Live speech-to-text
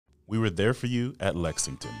We were there for you at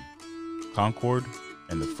Lexington, Concord,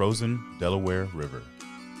 and the frozen Delaware River.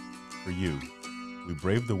 For you, we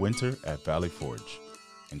braved the winter at Valley Forge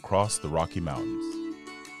and crossed the Rocky Mountains.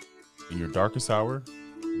 In your darkest hour,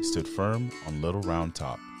 we stood firm on Little Round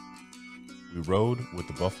Top. We rode with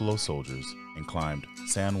the Buffalo Soldiers and climbed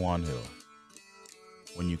San Juan Hill.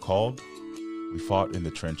 When you called, we fought in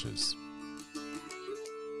the trenches.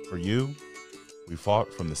 For you, we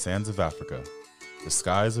fought from the sands of Africa, the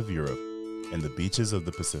skies of Europe, and the beaches of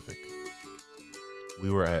the Pacific.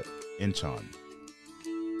 We were at Incheon,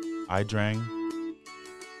 Idrang,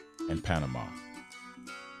 and Panama.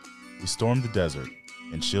 We stormed the desert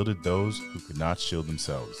and shielded those who could not shield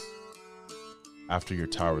themselves. After your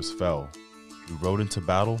towers fell, we rode into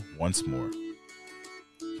battle once more.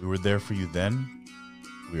 We were there for you then,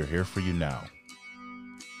 we are here for you now.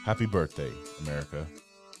 Happy birthday, America.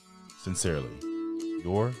 Sincerely,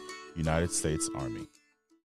 your United States Army.